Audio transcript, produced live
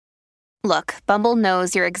Look, Bumble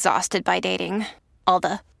knows you're exhausted by dating. All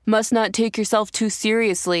the must not take yourself too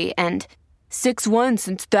seriously and 6'1"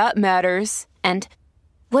 since that matters. And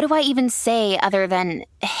what do I even say other than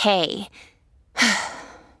hey?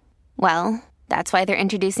 Well, that's why they're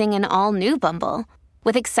introducing an all-new Bumble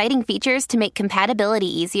with exciting features to make compatibility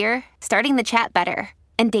easier, starting the chat better,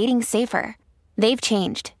 and dating safer. They've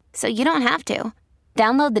changed, so you don't have to.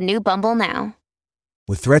 Download the new Bumble now.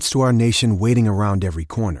 With threats to our nation waiting around every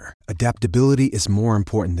corner, adaptability is more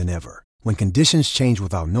important than ever. When conditions change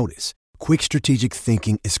without notice, quick strategic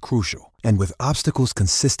thinking is crucial. And with obstacles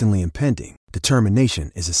consistently impending,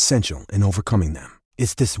 determination is essential in overcoming them.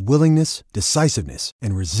 It's this willingness, decisiveness,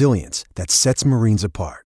 and resilience that sets Marines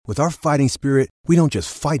apart. With our fighting spirit, we don't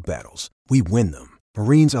just fight battles, we win them.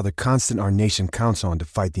 Marines are the constant our nation counts on to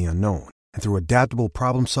fight the unknown. And through adaptable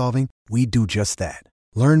problem solving, we do just that.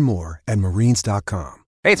 Learn more at marines.com.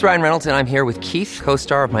 Hey, it's Ryan Reynolds, and I'm here with Keith,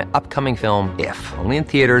 co-star of my upcoming film, If, only in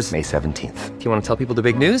theaters May 17th. Do you want to tell people the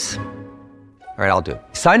big news? All right, I'll do it.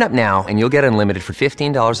 Sign up now and you'll get unlimited for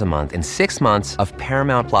 $15 a month and 6 months of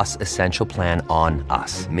Paramount Plus Essential Plan on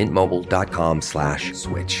us.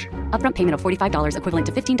 MintMobile.com/switch. Upfront payment of $45 equivalent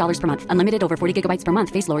to $15 per month. Unlimited over 40 gigabytes per month.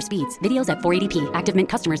 Face lower speeds. Videos at 480p. Active Mint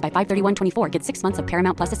customers by 531.24 get 6 months of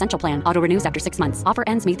Paramount Plus Essential Plan. Auto renews after 6 months. Offer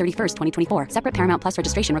ends May 31st, 2024. Separate Paramount Plus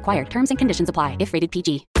registration required. Terms and conditions apply if rated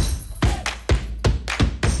PG.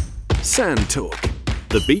 Sand Talk,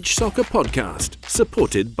 the beach soccer podcast,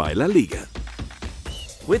 supported by La Liga.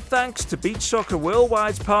 With thanks to Beach Soccer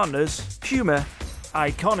Worldwide's partners, Puma,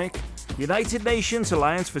 Iconic, United Nations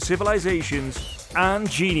Alliance for Civilizations, and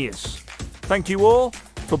Genius. Thank you all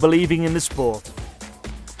for believing in the sport.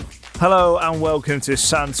 Hello and welcome to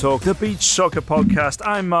Sand Talk, the beach soccer podcast.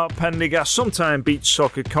 I'm Mark Pendergast, sometime beach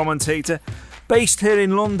soccer commentator, based here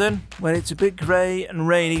in London, where it's a bit grey and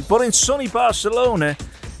rainy, but in sunny Barcelona,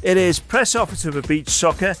 it is press officer for beach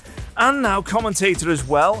soccer and now commentator as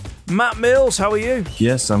well. Matt Mills, how are you?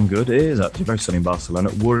 Yes, I'm good. It is actually very sunny in Barcelona,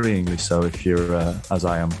 worryingly so if you're, as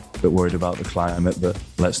I am, a bit worried about the climate, but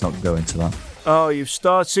let's not go into that. Oh, you've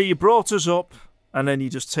started. See, you brought us up and then you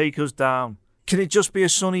just take us down. Can it just be a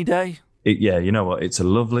sunny day? Yeah, you know what? It's a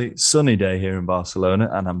lovely sunny day here in Barcelona,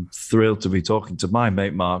 and I'm thrilled to be talking to my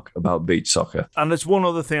mate Mark about beach soccer. And there's one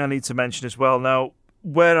other thing I need to mention as well. Now,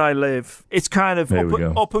 where I live, it's kind of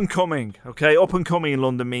up and coming, okay? Up and coming in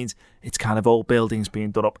London means it's kind of old buildings being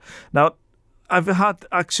done up. Now, I've had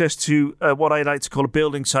access to what I like to call a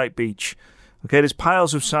building site beach. Okay, there's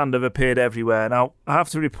piles of sand have appeared everywhere. Now, I have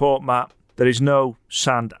to report, Matt, there is no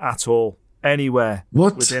sand at all anywhere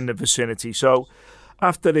within the vicinity. So,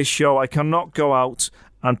 after this show, I cannot go out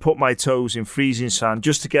and put my toes in freezing sand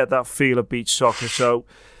just to get that feel of beach soccer. So,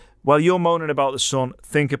 while you're moaning about the sun,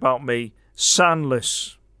 think about me.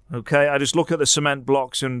 Sandless, okay? I just look at the cement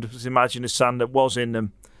blocks and just imagine the sand that was in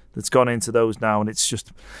them that's gone into those now, and it's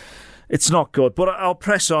not good. But I'll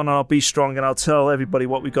press on and I'll be strong and I'll tell everybody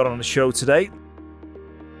what we've got on the show today.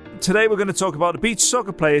 Today we're going to talk about the beach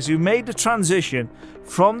soccer players who made the transition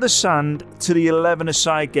from the sand to the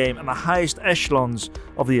 11-a-side game and the highest echelons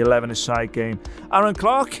of the 11-a-side game. Aaron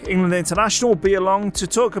Clark, England international, will be along to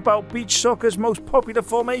talk about beach soccer's most popular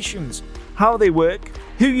formations, how they work,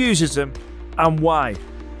 who uses them, and why.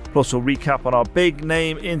 Plus, we'll recap on our big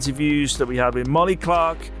name interviews that we had with Molly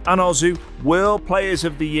Clark and Ozu, World Players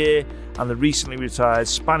of the Year, and the recently retired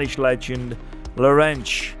Spanish legend,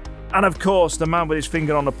 Llorente. And of course, the man with his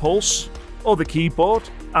finger on the pulse, or the keyboard,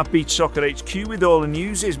 at Beach Soccer HQ with all the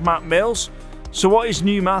news is Matt Mills. So what is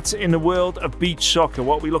new, Matt, in the world of beach soccer?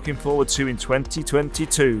 What are we looking forward to in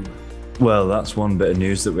 2022? Well, that's one bit of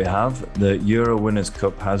news that we have. The Euro Winners'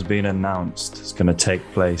 Cup has been announced. It's going to take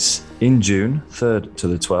place in June, 3rd to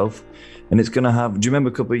the 12th. And it's going to have, do you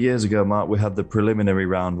remember a couple of years ago, Mark, we had the preliminary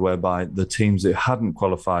round whereby the teams that hadn't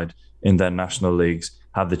qualified in their national leagues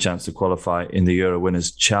had the chance to qualify in the Euro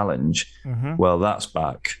Winners' Challenge. Mm-hmm. Well, that's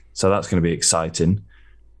back. So that's going to be exciting.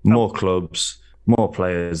 More clubs, more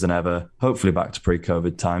players than ever, hopefully back to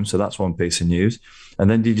pre-COVID time. So that's one piece of news. And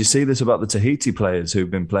then did you see this about the Tahiti players who've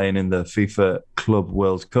been playing in the FIFA Club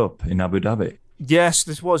World Cup in Abu Dhabi? Yes,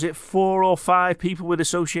 this was it 4 or 5 people with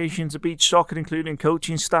associations of beach soccer, including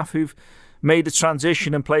coaching staff, who've made the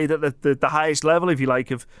transition and played at the highest level, if you like,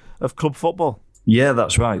 of club football. Yeah,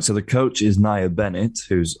 that's right. So the coach is Naya Bennett,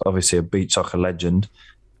 who's obviously a beach soccer legend,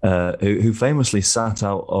 who famously sat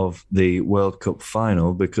out of the World Cup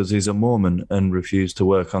final because he's a Mormon and refused to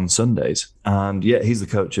work on Sundays. And yet he's the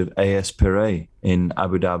coach of AS Pirae in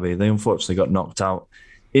Abu Dhabi. They unfortunately got knocked out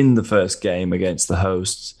in the first game against the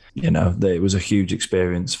hosts. You know, it was a huge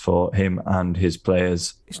experience for him and his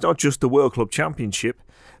players. It's not just the World Club Championship.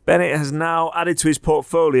 Bennett has now added to his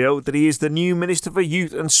portfolio that he is the new Minister for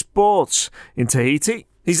Youth and Sports in Tahiti.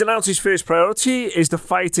 He's announced his first priority is the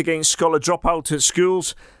fight against scholar dropout at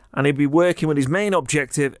schools, and he'll be working with his main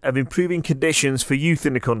objective of improving conditions for youth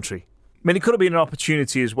in the country. I mean, it could have been an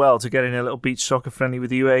opportunity as well to get in a little beach soccer friendly with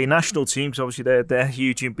the UAE national teams. Obviously, they're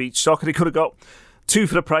huge in beach soccer. They could have got 2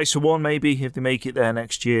 for the price of 1, maybe, if they make it there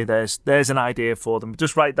next year. There's an idea for them.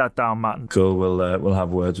 Just write that down, Matt. Cool. We'll have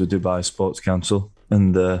words with Dubai Sports Council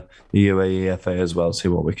and the UAE FA as well, see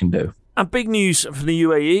what we can do. And big news from the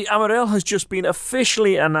UAE. Amarel has just been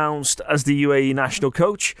officially announced as the UAE national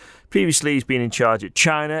coach. Previously, he's been in charge at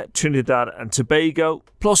China, Trinidad and Tobago,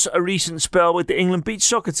 plus a recent spell with the England beach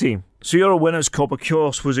soccer team. So Euro Winners' Cup, of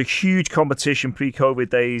course, was a huge competition pre-COVID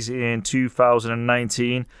days in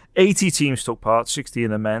 2019. 80 teams took part, 60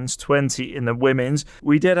 in the men's, 20 in the women's.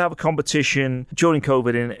 We did have a competition during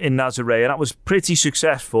COVID in Nazaré, and that was pretty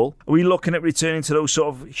successful. Are we looking at returning to those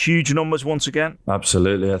sort of huge numbers once again?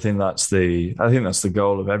 Absolutely. I think that's the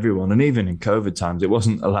goal of everyone. And even in COVID times, it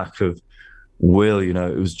wasn't a lack of will,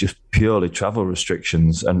 it was just purely travel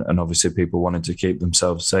restrictions, and obviously people wanted to keep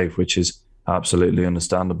themselves safe, which is absolutely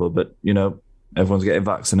understandable. But everyone's getting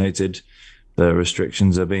vaccinated, the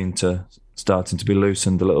restrictions are starting to be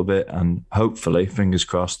loosened a little bit, and hopefully, fingers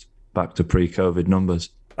crossed, back to pre-COVID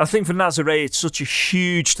numbers. I think for Nazaré, it's such a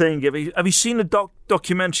huge thing. Have you seen a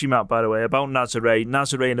documentary, Matt, by the way, about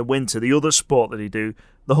Nazaré in the winter, the other sport that they do,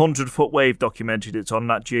 the 100-foot wave documentary that's on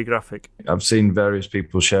Nat Geographic? I've seen various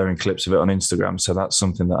people sharing clips of it on Instagram, so that's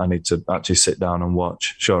something that I need to actually sit down and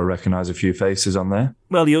watch. Sure, I recognise a few faces on there.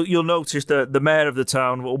 Well, you'll notice that the mayor of the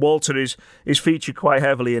town, Walter, is featured quite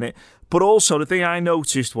heavily in it. But also, the thing I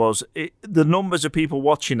noticed was the numbers of people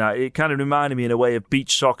watching that. It kind of reminded me in a way of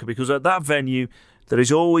beach soccer, because at that venue, there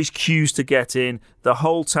is always queues to get in. The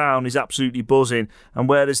whole town is absolutely buzzing. And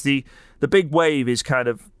whereas the big wave is kind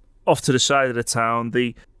of off to the side of the town,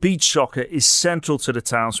 the beach soccer is central to the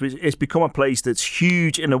town. So it's become a place that's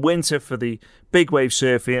huge in the winter for the big wave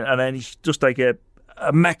surfing, and then it's just like a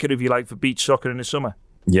mecca, if you like, for beach soccer in the summer.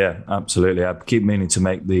 Yeah, absolutely. I keep meaning to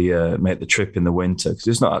make the trip in the winter, because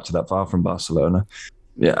it's not actually that far from Barcelona.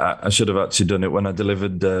 Yeah, I should have actually done it when I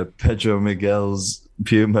delivered Pedro Miguel's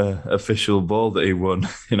Puma official ball that he won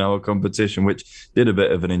in our competition, which did a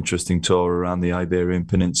bit of an interesting tour around the Iberian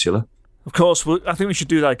Peninsula. Of course, I think we should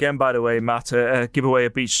do that again, by the way, Matt, give away a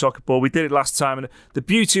beach soccer ball. We did it last time, and the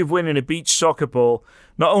beauty of winning a beach soccer ball,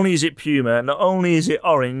 not only is it Puma, not only is it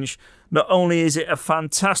orange, not only is it a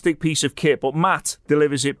fantastic piece of kit, but Matt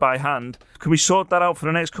delivers it by hand. Can we sort that out for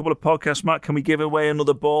the next couple of podcasts, Matt? Can we give away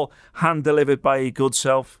another ball hand-delivered by your good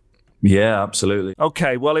self? Yeah, absolutely.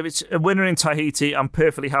 Okay, well, if it's a winner in Tahiti, I'm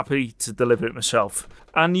perfectly happy to deliver it myself.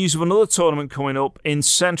 And news of another tournament coming up in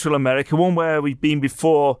Central America, one where we've been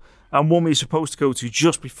before, and one we were supposed to go to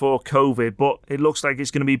just before COVID, but it looks like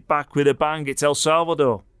it's going to be back with a bang. It's El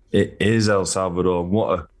Salvador. It is El Salvador.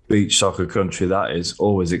 What a beach soccer country that is.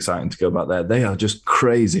 Always exciting to go back there. They are just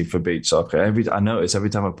crazy for beach soccer. I notice every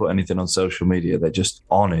time I put anything on social media, they're just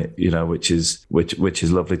on it, which is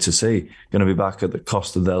lovely to see. Going to be back at the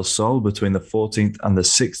Costa del Sol between the 14th and the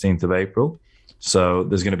 16th of April. So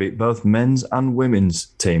there's going to be both men's and women's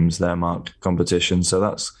teams there, Mark, competition. So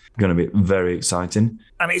that's going to be very exciting.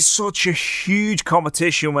 And it's such a huge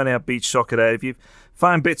competition when they have beach soccer there. If you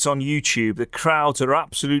find bits on YouTube, the crowds are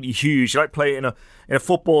absolutely huge. You like playing in a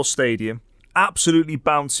football stadium, absolutely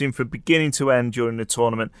bouncing from beginning to end during the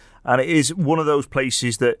tournament. And it is one of those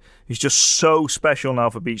places that is just so special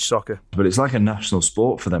now for beach soccer. But it's like a national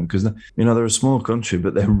sport for them, because they're a small country,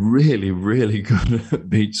 but they're really, really good at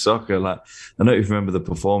beach soccer. Like, I don't know if you remember the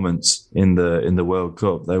performance in the World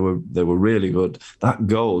Cup. They were really good. That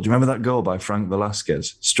goal, do you remember that goal by Frank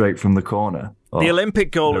Velasquez, straight from the corner? The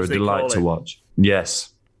Olympic goal, as they call it. They're a delight to watch. Yes.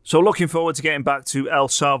 So looking forward to getting back to El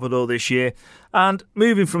Salvador this year. And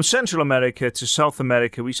moving from Central America to South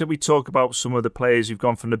America, we said we'd talk about some of the players who've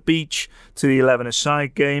gone from the beach to the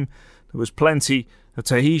 11-a-side game. There was plenty of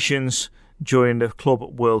Tahitians during the Club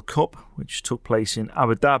World Cup, which took place in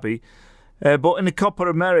Abu Dhabi. But in the Copa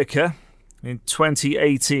America in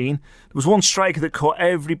 2018, there was one striker that caught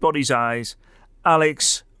everybody's eyes,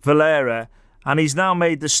 Alex Valera, and he's now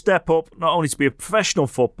made the step up not only to be a professional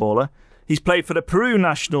footballer, he's played for the Peru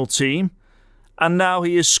national team, and now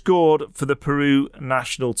he has scored for the Peru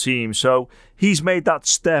national team. So he's made that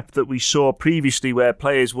step that we saw previously, where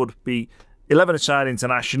players would be 11-a-side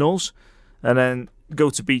internationals and then go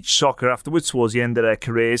to beach soccer afterwards towards the end of their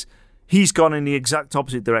careers. He's gone in the exact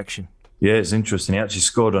opposite direction. Yeah, it's interesting. He actually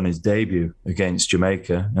scored on his debut against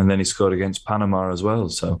Jamaica, and then he scored against Panama as well.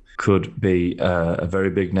 So could be a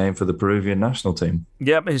very big name for the Peruvian national team.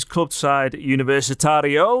 Yep, his club side,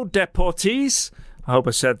 Universitario Deportes. I hope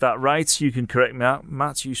I said that right. You can correct me out.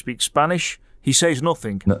 Matt, you speak Spanish. He says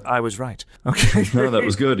nothing. No. I was right. Okay. No, that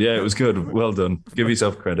was good. Yeah, it was good. Well done. Give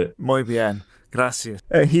yourself credit. Muy bien. Gracias.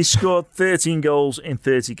 He scored 13 goals in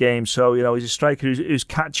 30 games, so he's a striker who's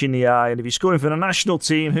catching the eye. And if he's scoring for the national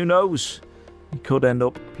team, who knows? He could end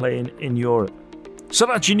up playing in Europe. So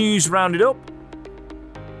that's your news rounded up.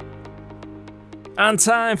 And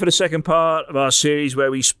time for the second part of our series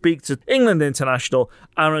where we speak to England international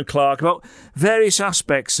Aaron Clark about various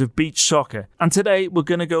aspects of beach soccer. And today we're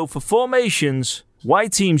going to go for formations, why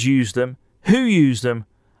teams use them, who use them,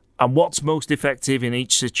 and what's most effective in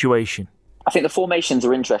each situation. I think the formations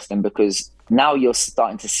are interesting because now you're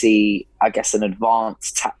starting to see, I guess, an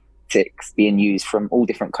advanced tactics being used from all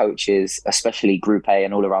different coaches, especially Group A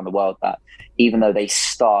and all around the world, that even though they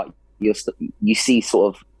start, you see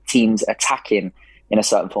sort of teams attacking in a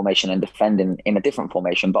certain formation and defending in a different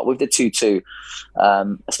formation. But with the 2-2,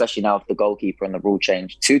 especially now with the goalkeeper and the rule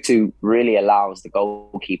change, 2-2 really allows the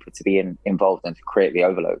goalkeeper to be involved and to create the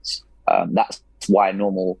overloads. That's why a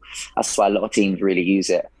lot of teams really use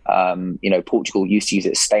it. Portugal used to use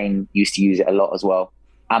it. Spain used to use it a lot as well.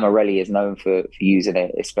 Amarelli is known for using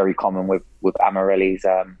it. It's very common with Amarelli's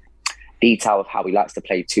detail of how he likes to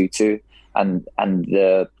play 2-2 and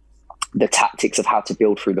the tactics of how to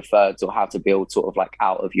build through the thirds or how to build sort of like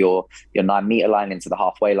out of your 9-meter line into the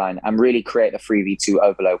halfway line and really create a 3v2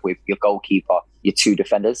 overload with your goalkeeper, your two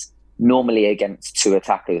defenders, normally against two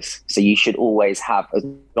attackers. So you should always have, as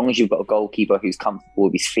long as you've got a goalkeeper who's comfortable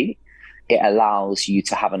with his feet, it allows you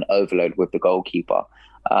to have an overload with the goalkeeper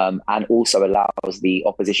and also allows the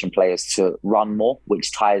opposition players to run more,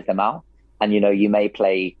 which tires them out. And, you may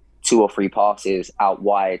play 2 or 3 passes out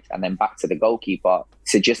wide and then back to the goalkeeper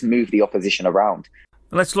to just move the opposition around.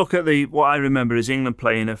 Let's look at what I remember is England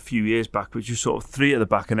playing a few years back, which was sort of 3 at the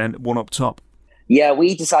back and then 1 up top. Yeah,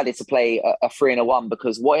 we decided to play a 3 and a 1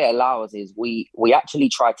 because what it allows is we actually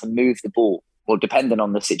try to move the ball, or depending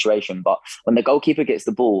on the situation. But when the goalkeeper gets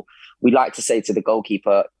the ball, we like to say to the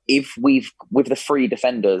goalkeeper, with the 3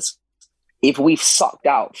 defenders, if we've sucked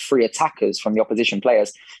out 3 attackers from the opposition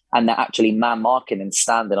players and they're actually man marking and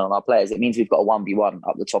standing on our players, it means we've got a 1v1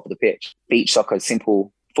 up the top of the pitch. Beach soccer is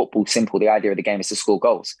simple, football simple. The idea of the game is to score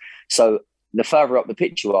goals. So the further up the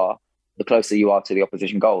pitch you are, the closer you are to the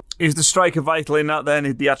opposition goal. Is the striker vital in that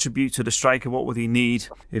then? The attribute to the striker, what would he need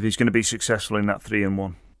if he's going to be successful in that 3 and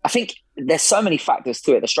 1? I think there's so many factors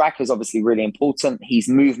to it. The striker is obviously really important. His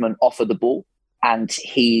movement off of the ball and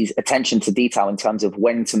his attention to detail in terms of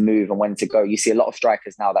when to move and when to go. You see a lot of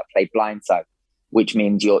strikers now that play blindside, which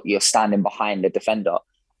means you're standing behind the defender.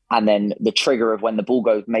 And then the trigger of when the ball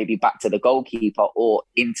goes maybe back to the goalkeeper or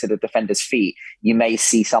into the defender's feet, you may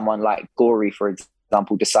see someone like Gori, for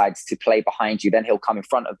example, decides to play behind you. Then he'll come in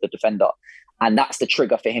front of the defender. And that's the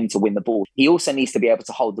trigger for him to win the ball. He also needs to be able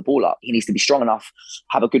to hold the ball up. He needs to be strong enough,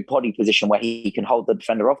 have a good body position where he can hold the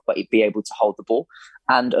defender off, but he'd be able to hold the ball.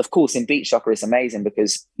 And of course, in beach soccer, it's amazing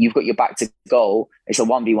because you've got your back to goal. It's a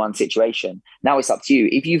 1v1 situation. Now it's up to you.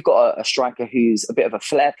 If you've got a striker who's a bit of a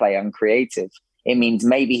flair player and creative, it means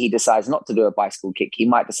maybe he decides not to do a bicycle kick. He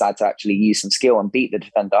might decide to actually use some skill and beat the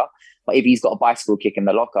defender. But if he's got a bicycle kick in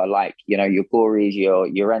the locker, like, your Goris,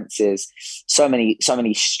 your Rentzes, so many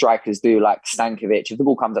strikers do, like Stankovic. If the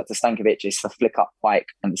ball comes up to Stankovic, it's a flick up pike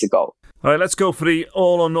and it's a goal. All right, let's go for the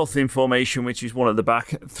all or nothing formation, which is 1 at the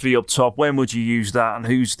back, 3 up top. When would you use that and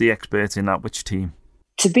who's the expert in that? Which team?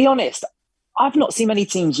 To be honest, I've not seen many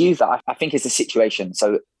teams use that. I think it's a situation.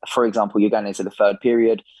 So, for example, you're going into the 3rd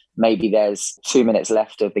period. Maybe there's 2 minutes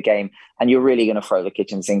left of the game and you're really going to throw the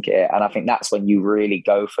kitchen sink at it. And I think that's when you really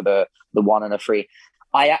go for the 1 and a 3.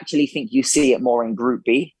 I actually think you see it more in Group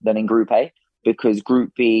B than in Group A, because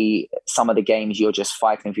Group B, some of the games you're just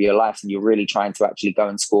fighting for your life and you're really trying to actually go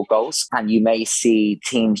and score goals. And you may see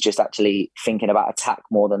teams just actually thinking about attack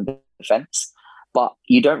more than defense. But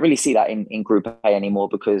you don't really see that in Group A anymore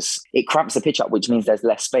because it cramps the pitch up, which means there's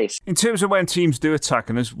less space. In terms of when teams do attack,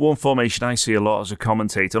 and there's one formation I see a lot as a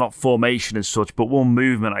commentator, not formation as such, but one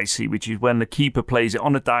movement I see, which is when the keeper plays it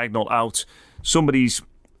on a diagonal out, somebody's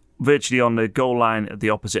virtually on the goal line at the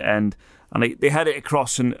opposite end, and they head it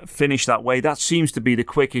across and finish that way. That seems to be the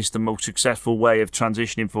quickest and most successful way of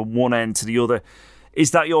transitioning from one end to the other.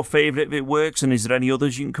 Is that your favourite if it works, and is there any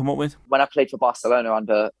others you can come up with? When I played for Barcelona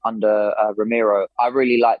under Ramiro, I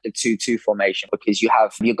really liked the 2-2 formation because you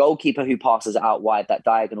have your goalkeeper who passes out wide, that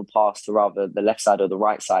diagonal pass to rather the left side or the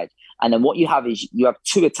right side. And then what you have is you have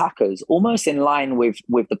two attackers almost in line with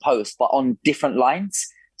the post, but on different lines.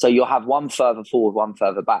 So you'll have one further forward, one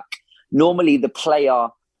further back. Normally, the player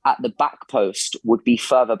at the back post would be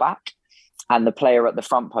further back, and the player at the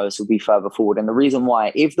front post would be further forward. And the reason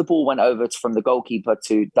why, if the ball went over from the goalkeeper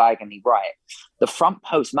to diagonally right, the front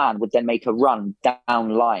post man would then make a run down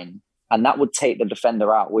line, and that would take the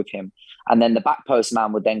defender out with him. And then the back post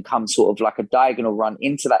man would then come sort of like a diagonal run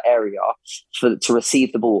into that area to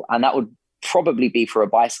receive the ball. And that would probably be for a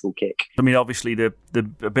bicycle kick. I mean, obviously, the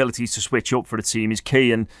abilities to switch up for a team is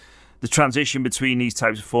key. And the transition between these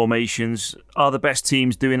types of formations, are the best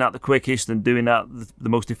teams doing that the quickest and doing that the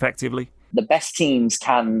most effectively? The best teams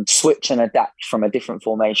can switch and adapt from a different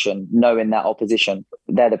formation, knowing that opposition.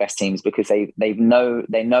 They're the best teams because they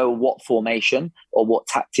know what formation or what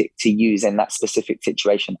tactic to use in that specific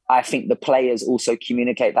situation. I think the players also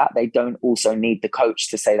communicate that. They don't also need the coach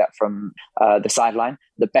to say that from the sideline.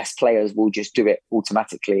 The best players will just do it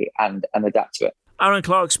automatically and adapt to it. Aaron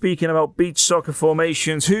Clark speaking about beach soccer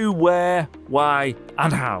formations, who, where, why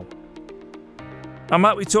and how. And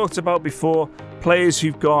Matt, we talked about before players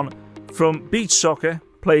who've gone from beach soccer,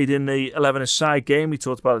 played in the 11-a-side game. We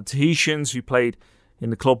talked about the Tahitians who played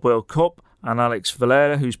in the Club World Cup, and Alex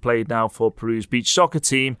Valera, who's played now for Peru's beach soccer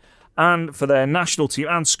team and for their national team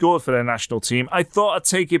and scored for their national team. I thought I'd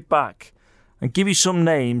take it back and give you some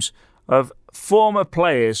names of former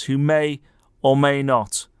players who may or may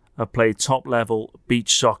not have played top-level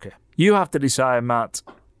beach soccer. You have to decide, Matt,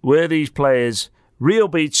 were these players real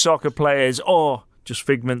beach soccer players or just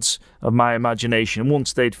figments of my imagination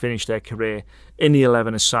once they'd finished their career in the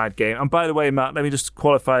 11-a-side game. And by the way, Matt, let me just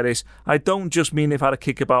qualify this. I don't just mean they've had a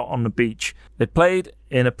kickabout on the beach. They played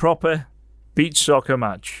in a proper beach soccer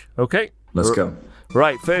match. Okay? Let's go.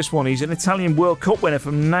 Right, first one. He's an Italian World Cup winner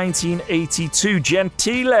from 1982,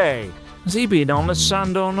 Gentile. Has he been on the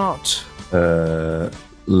sand or not?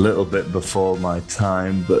 Little bit before my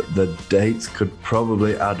time, but the dates could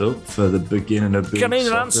probably add up for the beginning of beach soccer. I need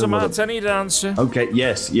an answer, Matt. I need an answer. Okay,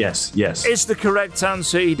 yes. It's the correct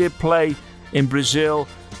answer. He did play in Brazil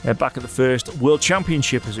back at the first World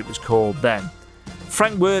Championship, as it was called then.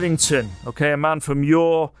 Frank Worthington, okay, a man from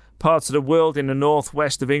your part of the world in the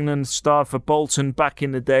northwest of England, starred for Bolton back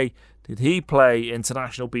in the day. Did he play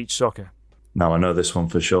international beach soccer? Now I know this one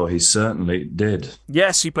for sure. He certainly did.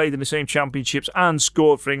 Yes, he played in the same championships and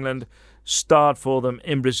scored for England, starred for them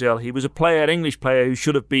in Brazil. He was a player, English player, who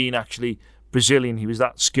should have been actually Brazilian. He was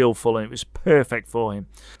that skillful and it was perfect for him.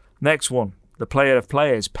 Next one, the player of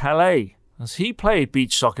players, Pelé. Has he played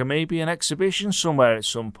beach soccer, maybe an exhibition somewhere at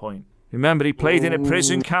some point? Remember, he played in a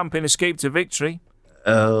prison camp in Escape to Victory.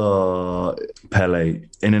 Pelé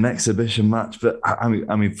in an exhibition match, but I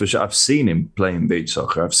mean, for sure, I've seen him playing beach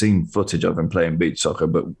soccer. I've seen footage of him playing beach soccer,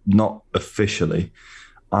 but not officially.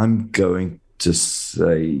 I'm going to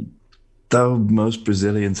say, though, most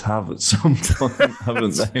Brazilians have at some point,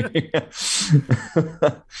 haven't they?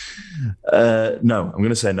 No, I'm going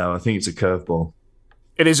to say no. I think it's a curveball.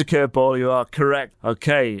 It is a curveball. You are correct.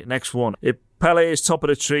 Okay, next one. If Pelé is top of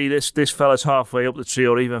the tree, this fella's halfway up the tree,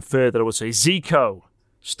 or even further, I would say. Zico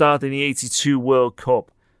started in the 82 World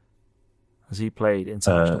Cup as he played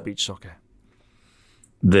international beach soccer.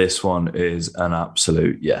 This one is an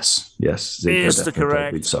absolute yes. Yes, Zico is the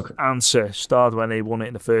correct answer. Starred when they won it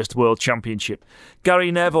in the first World Championship.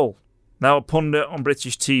 Gary Neville, now a pundit on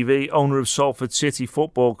British TV, owner of Salford City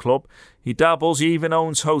Football Club. He dabbles, he even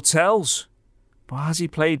owns hotels. But has he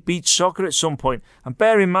played beach soccer at some point? And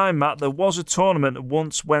bear in mind, Matt, there was a tournament that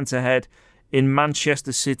once went ahead in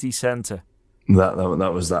Manchester City Centre.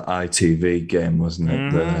 That was that ITV game, wasn't it?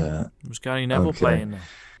 Mm-hmm. Was Gary Neville playing there?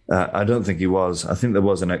 I don't think he was. I think there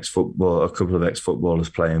was a couple of ex-footballers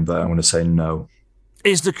playing, but I'm going to say no.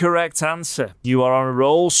 Is the correct answer. You are on a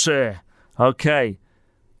roll, sir. Okay,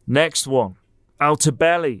 next one.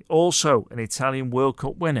 Altobelli, also an Italian World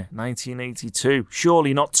Cup winner, 1982.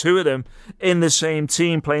 Surely not two of them in the same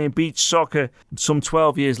team playing beach soccer some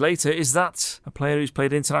 12 years later. Is that a player who's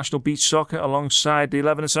played international beach soccer alongside the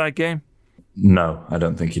 11-a-side game? No, I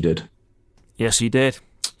don't think he did. Yes, he did.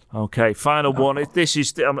 Okay, final one. This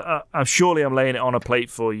is. I'm surely I'm laying it on a plate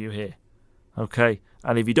for you here. Okay,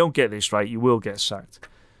 and if you don't get this right, you will get sacked.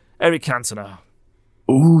 Eric Cantona.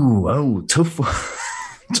 Ooh, tough one.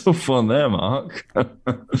 Tough one there, Mark.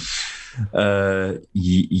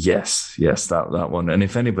 Yes, that one. And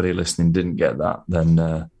if anybody listening didn't get that,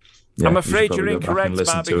 then I'm afraid you're incorrect,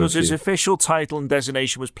 Matt, because his official title and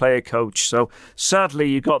designation was player coach. So sadly,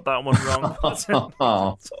 you got that one wrong.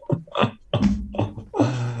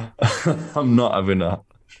 I'm not having that.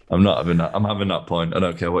 I'm having that point. I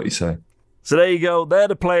don't care what you say. So there you go. They're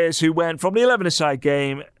the players who went from the 11-a-side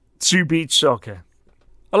game to beach soccer.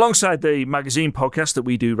 Alongside the magazine podcast that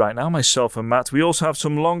we do right now, myself and Matt, we also have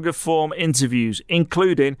some longer form interviews,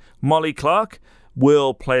 including Molly Clark,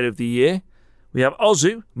 World Player of the Year. We have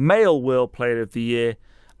Ozu, Male World Player of the Year,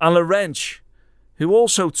 and Laurent, who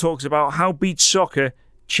also talks about how beach soccer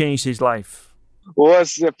changed his life.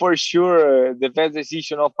 Was for sure the best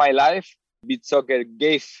decision of my life. Beach soccer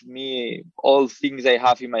gave me all things I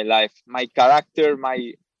have in my life. My character,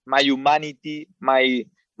 my humanity, my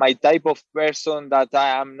type of person that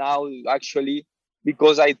I am now, actually,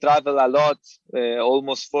 because I travel a lot,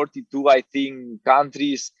 almost 42, I think,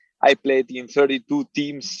 countries. I played in 32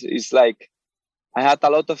 teams. It's like I had a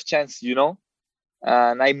lot of chance,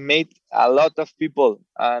 and I met a lot of people,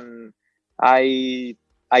 and I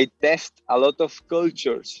test a lot of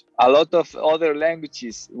cultures, a lot of other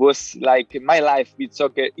languages. It was like my life. Beach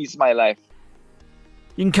soccer is my life.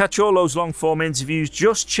 You can catch all those long-form interviews.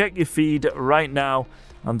 Just check your feed right now,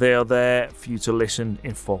 and they are there for you to listen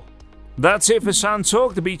in full. That's it for Sand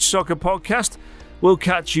Talk, the Beach Soccer Podcast. We'll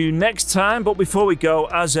catch you next time, but before we go,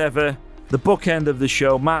 as ever, the bookend of the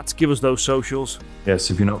show. Matt, give us those socials.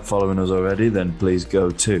 Yes, if you're not following us already, then please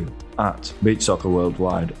go to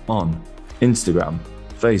 @BeachSoccerWorldwide on Instagram,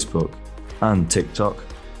 Facebook, and TikTok.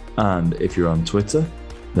 And if you're on Twitter,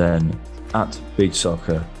 then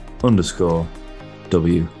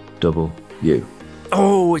 @BeachSoccer_WW.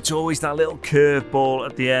 Oh, it's always that little curveball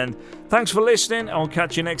at the end. Thanks for listening. I'll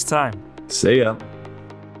catch you next time. See ya.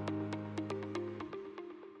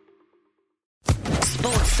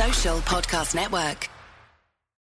 Sports Social Podcast Network.